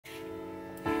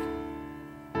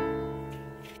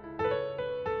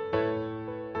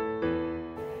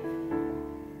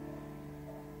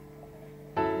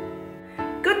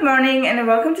Good morning and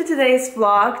welcome to today's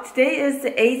vlog. Today is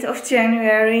the 8th of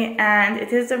January and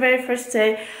it is the very first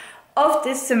day of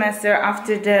this semester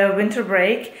after the winter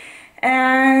break.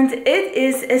 And it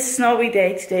is a snowy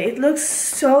day today. It looks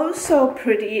so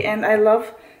pretty and I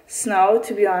love snow,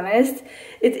 to be honest.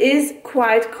 It is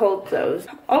quite cold though.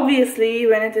 Obviously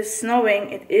when it is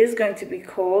snowing it is going to be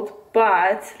cold,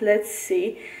 but let's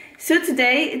see. So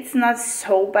today it's not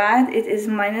so bad. It is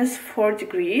 -4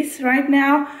 degrees right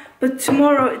now, but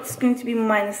tomorrow it's going to be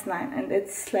 -9 and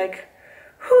it's like,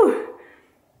 whew,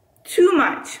 too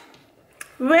much.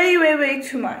 Way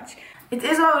too much. It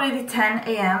is already 10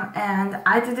 a.m. and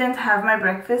I didn't have my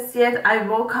breakfast yet. I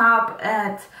woke up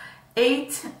at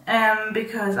 8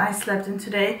 because I slept in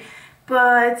today,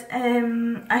 but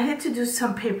I had to do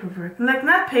some paperwork. Like,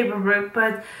 not paperwork,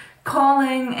 but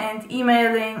calling and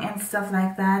emailing and stuff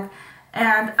like that,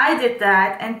 and I did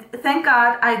that, and thank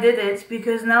God I did it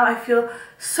because now I feel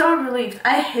so relieved.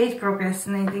 I hate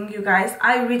procrastinating, you guys.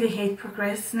 I really hate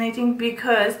procrastinating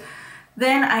because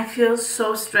then I feel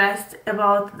so stressed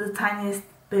about the tiniest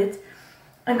bit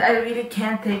and I really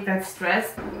can't take that stress.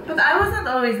 But I wasn't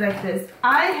always like this.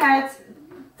 I had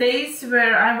days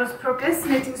where I was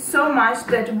procrastinating so much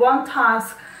that one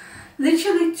task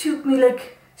literally took me, like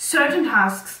certain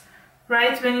tasks,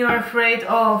 right, when you're afraid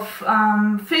of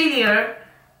failure,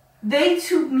 they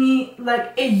took me like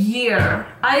a year.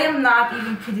 I am not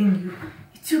even kidding you.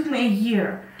 It took me a year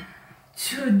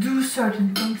to do certain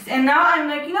things, and now I'm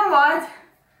like, you know what?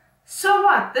 So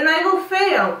what? Then I will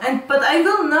fail, but I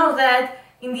will know that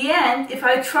in the end, if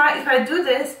I do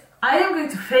this, I am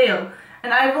going to fail,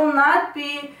 and I will not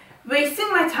be wasting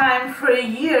my time for a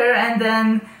year and then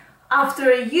after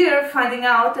a year finding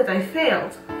out that I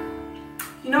failed.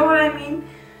 You know what I mean?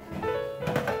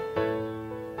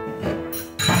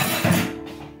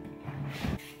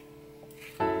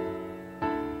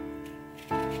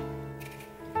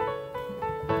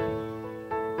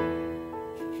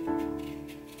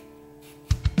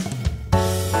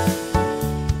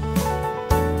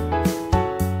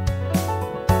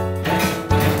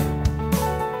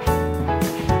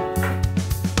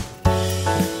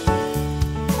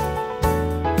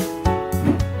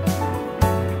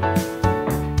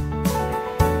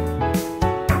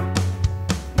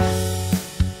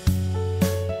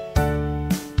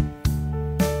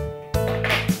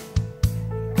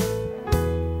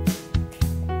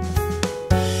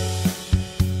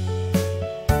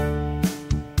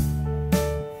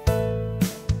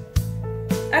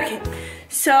 Okay,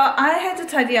 so I had to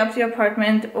tidy up the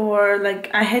apartment, or like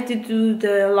I had to do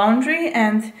the laundry,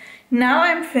 and now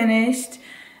I'm finished.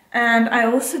 And I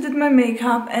also did my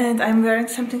makeup and I'm wearing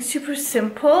something super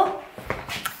simple.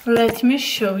 Let me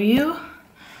show you.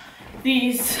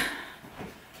 These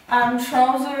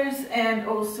trousers and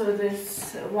also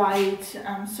this white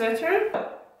sweater.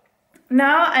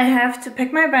 Now I have to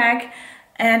pack my bag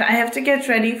and I have to get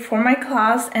ready for my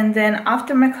class, and then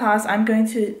after my class I'm going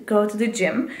to go to the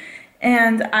gym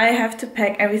and I have to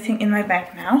pack everything in my bag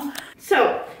now. So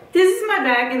this is my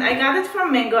bag and I got it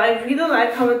from Mango. I really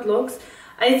like how it looks.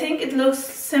 I think it looks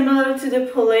similar to the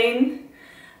Polane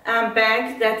bag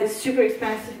that is super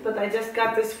expensive, but I just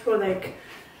got this for like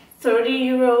 30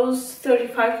 euros,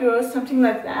 35 euros, something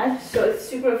like that, so it's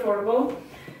super affordable.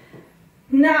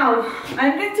 Now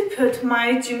I'm going to put my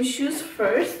gym shoes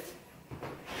first,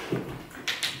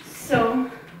 so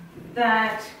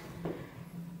that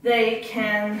they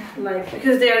can, like,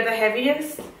 because they are the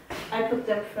heaviest, I put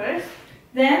them first.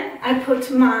 Then I put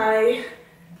my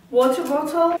water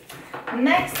bottle.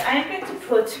 Next I'm going to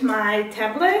put my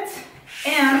tablet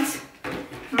and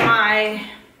my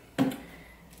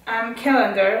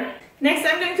calendar. Next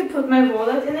I'm going to put my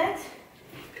wallet in it.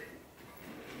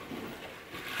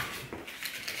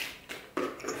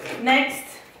 Next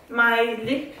my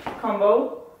lip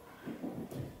combo.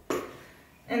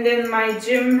 And then my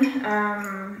gym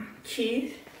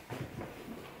keys,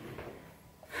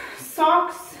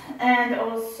 socks, and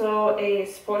also a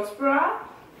sports bra,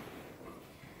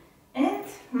 and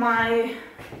my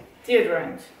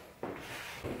deodorant.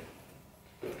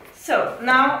 So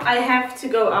now I have to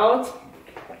go out.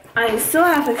 I still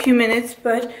have a few minutes,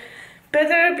 but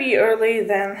better be early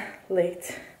than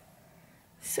late.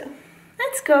 So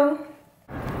let's go.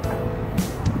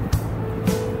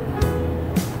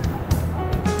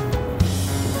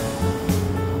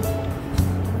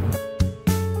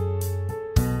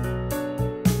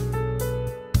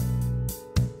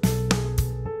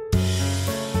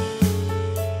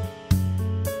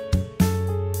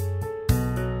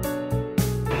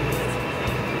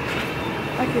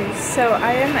 Okay, so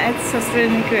I am at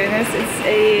Söstrarna Grönas. It's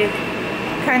a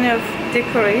kind of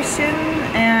decoration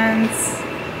and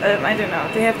I don't know,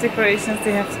 they have decorations,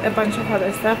 they have a bunch of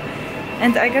other stuff,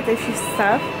 and I got a few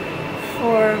stuff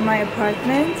for my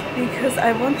apartment because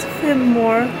I want to film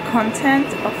more content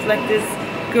of like this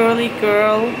girly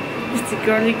girl, it's a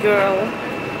girly girl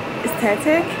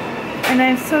aesthetic, and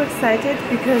I'm so excited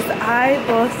because I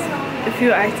bought a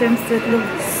few items that look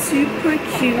super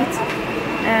cute.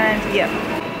 And yeah,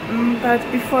 but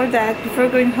before that, before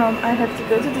going home, I have to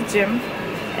go to the gym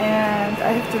and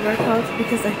I have to work out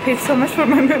because I paid so much for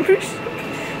my membership.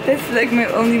 That's like my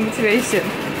only motivation.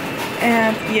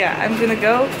 And yeah, I'm gonna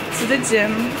go to the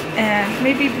gym, and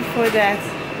maybe before that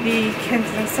we can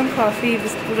drink some coffee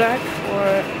with Burak,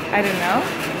 or I don't know,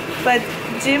 but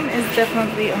gym is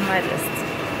definitely on my list.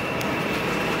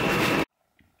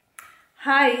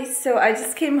 Hi, so I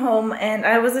just came home and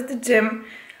I was at the gym,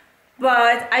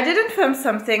 but I didn't film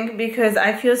something because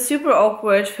I feel super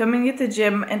awkward filming at the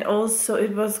gym, and also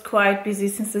it was quite busy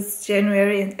since it's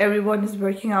January and everyone is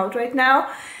working out right now.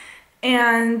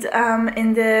 And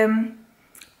in the,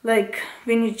 like,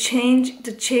 when you change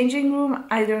the changing room,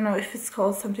 I don't know if it's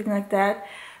called something like that,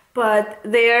 but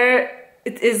there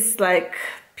it is like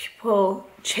people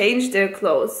change their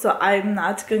clothes, so I'm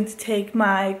not going to take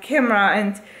my camera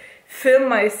and film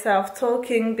myself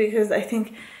talking because I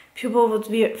think people would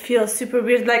feel super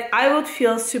weird. Like, I would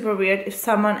feel super weird if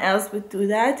someone else would do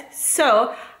that,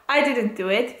 so I didn't do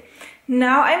it.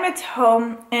 Now I'm at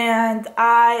home and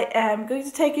I am going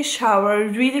to take a shower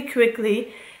really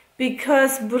quickly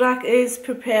because Burak is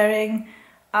preparing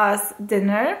us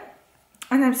dinner,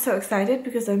 and I'm so excited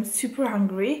because I'm super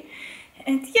hungry.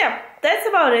 And yeah, that's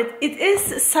about it. It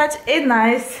is such a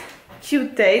nice,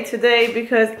 cute day today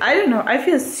because I don't know, I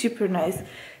feel super nice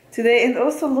today. And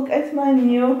also look at my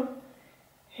new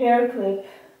hair clip.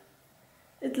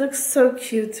 It looks so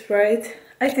cute, right?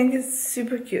 I think it's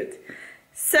super cute.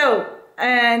 So,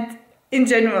 and in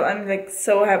general, I'm like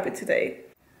so happy today.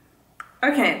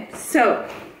 Okay, so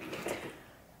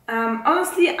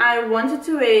honestly, I wanted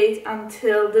to wait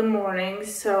until the morning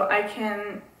so I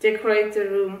can decorate the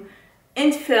room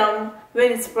and film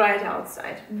when it's bright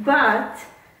outside. But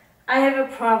I have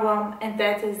a problem, and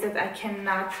that is that I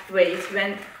cannot wait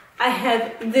when I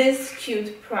have this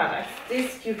cute product,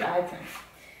 these cute items.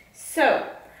 So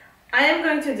I am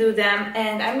going to do them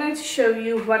and I'm going to show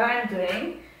you what I'm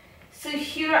doing. So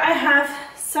here I have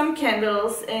some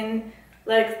candles in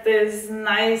like this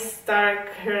nice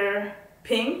darker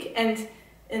pink and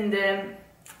in the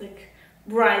like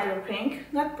brighter pink,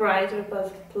 not brighter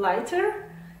but lighter.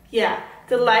 Yeah,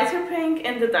 the lighter pink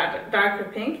and the darker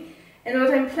pink. And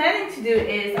what I'm planning to do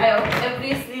is, I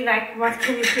obviously, like, what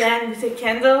can you plan with a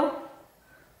candle?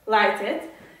 Light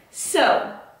it.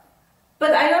 So,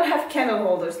 but I don't have candle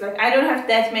holders. Like, I don't have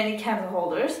that many candle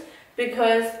holders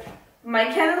because my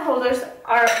candle holders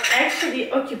are actually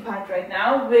occupied right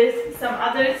now with some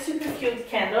other super cute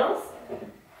candles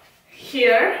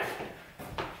here.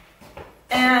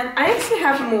 And I actually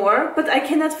have more, but I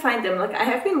cannot find them. Like, I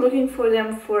have been looking for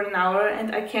them for an hour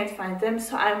and I can't find them.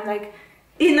 So I'm like,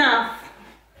 enough.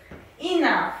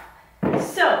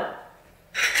 So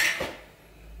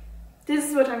this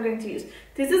is what I'm going to use.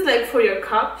 This is like for your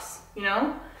cups, you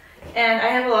know, and I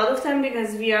have a lot of them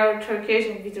because we are Turkish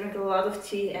and we drink a lot of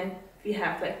tea, and we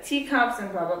have like teacups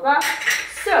and blah blah blah.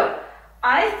 So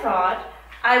I thought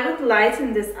I would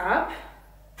lighten this up.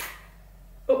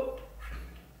 Oh.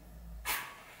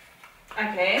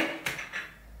 Okay,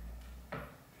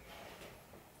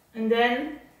 and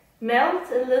then melt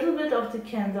a little bit of the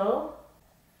candle.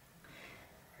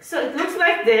 So it looks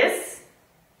like this.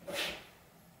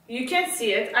 You can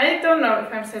see it. I don't know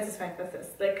if I'm satisfied with this.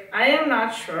 Like, I am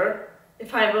not sure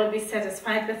if I will be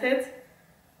satisfied with it.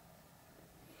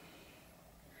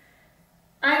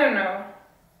 I don't know.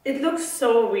 It looks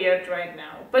so weird right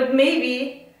now. But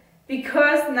maybe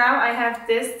because now I have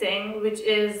this thing, which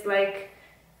is like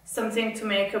something to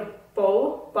make a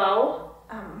bow.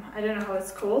 I don't know how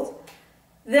it's called.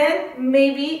 Then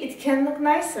maybe it can look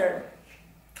nicer.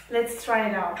 Let's try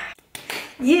it out.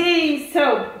 Yay!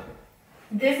 So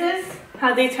this is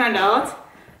how they turned out.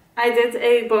 I did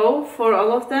a bow for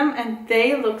all of them and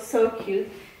they look so cute.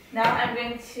 Now I'm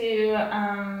going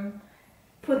to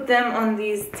put them on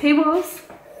these tables.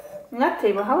 Not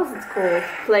table, how is it called?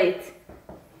 Plate.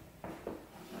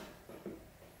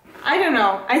 I don't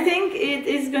know. I think it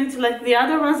is going to, like, the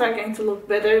other ones are going to look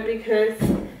better because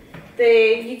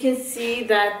you can see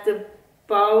that the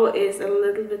bow is a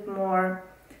little bit more,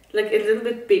 like a little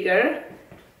bit bigger.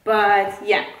 But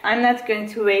yeah, I'm not going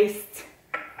to waste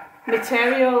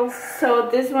materials. So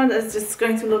this one is just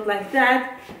going to look like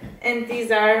that. And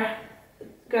these are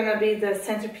gonna be the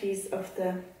centerpiece of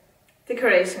the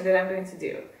decoration that I'm going to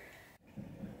do.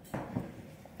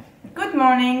 Good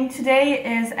morning.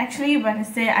 Today is actually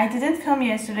Wednesday. I didn't film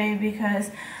yesterday because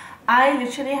I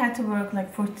literally had to work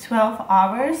like for 12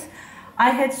 hours.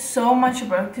 I had so much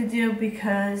work to do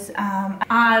because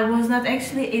I was not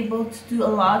actually able to do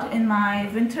a lot in my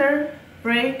winter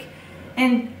break,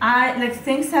 and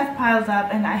things have piled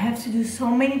up and I have to do so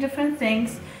many different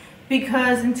things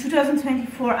because in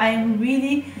 2024 I am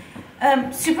really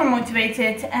super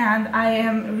motivated, and I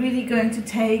am really going to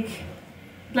take,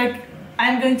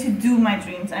 I'm going to do my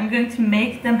dreams. I'm going to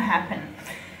make them happen.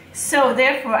 So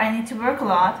therefore I need to work a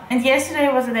lot. And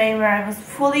yesterday was a day where I was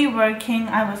fully working.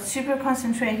 I was super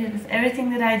concentrated with everything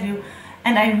that I do,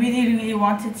 and I really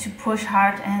wanted to push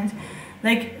hard and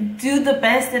do the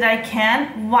best that I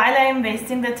can while I'm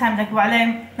wasting the time, while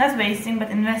I'm not wasting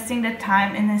but investing the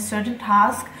time in a certain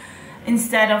task,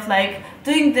 instead of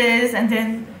doing this and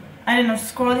then, I don't know,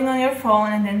 scrolling on your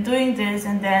phone and then doing this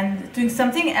and then doing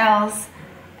something else,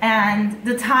 and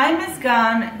the time is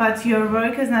gone but your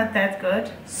work is not that good.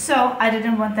 So I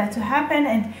didn't want that to happen,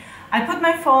 and I put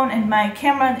my phone and my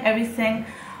camera and everything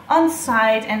on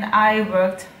side, and I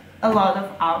worked a lot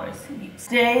of hours.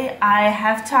 Today I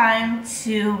have time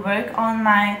to work on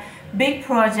my big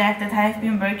project that I've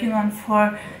been working on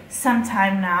for some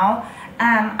time now.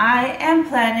 I am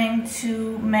planning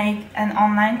to make an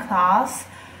online class,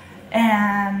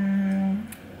 and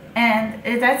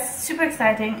that's super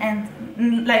exciting. And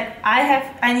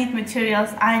I need materials,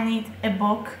 I need a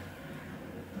book,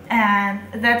 and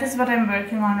that is what I'm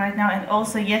working on right now. And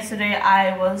also yesterday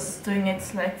I was doing it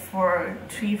for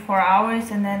 3-4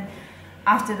 hours, and then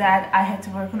after that I had to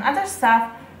work on other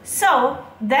stuff. So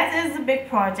that is the big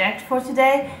project for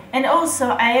today. And also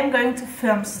I am going to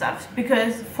film stuff,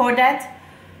 because for that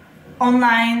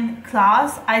online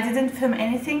class I didn't film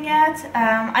anything yet.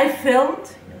 I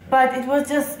filmed, but it was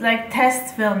just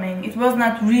test filming. It was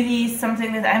not really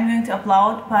something that I'm going to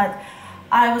upload, but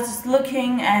I was just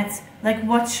looking at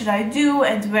what should I do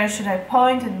and where should I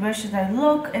point and where should I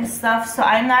look and stuff. So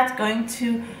I'm not going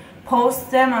to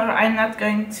post them, or I'm not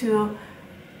going to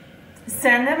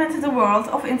send them into the world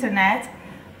of internet,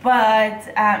 but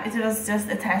it was just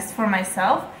a test for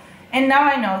myself. And now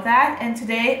I know that, and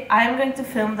today I'm going to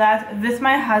film that with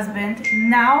my husband.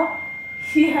 Now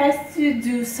he has to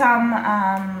do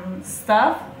some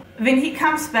stuff. When he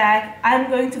comes back, I'm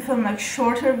going to film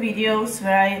shorter videos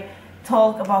where I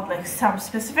talk about some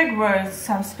specific words,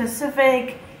 some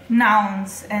specific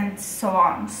nouns, and so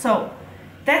on. So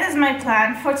that is my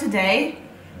plan for today.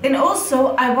 And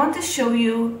also I want to show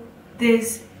you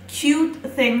this cute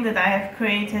thing that I have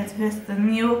created with the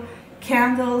new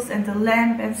candles and the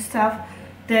lamp and stuff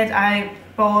that I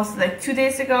bought 2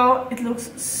 days ago. It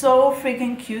looks so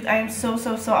freaking cute. I am so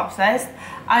obsessed.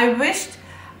 I wished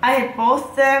I had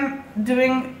bought them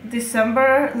during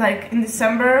December, in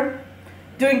December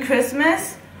during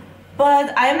Christmas,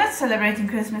 but I am not celebrating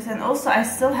Christmas, and also I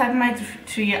still have my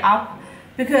tree up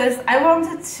because I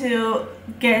wanted to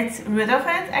get rid of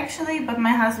it actually, but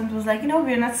my husband was like, you know,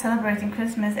 we're not celebrating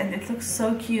Christmas and it looks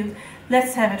so cute,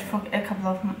 let's have it for a couple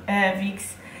of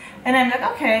weeks. And I'm like,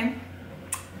 okay,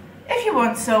 if you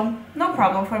want, so no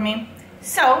problem for me.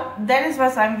 So that is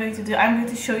what I'm going to do. I'm going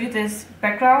to show you this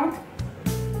background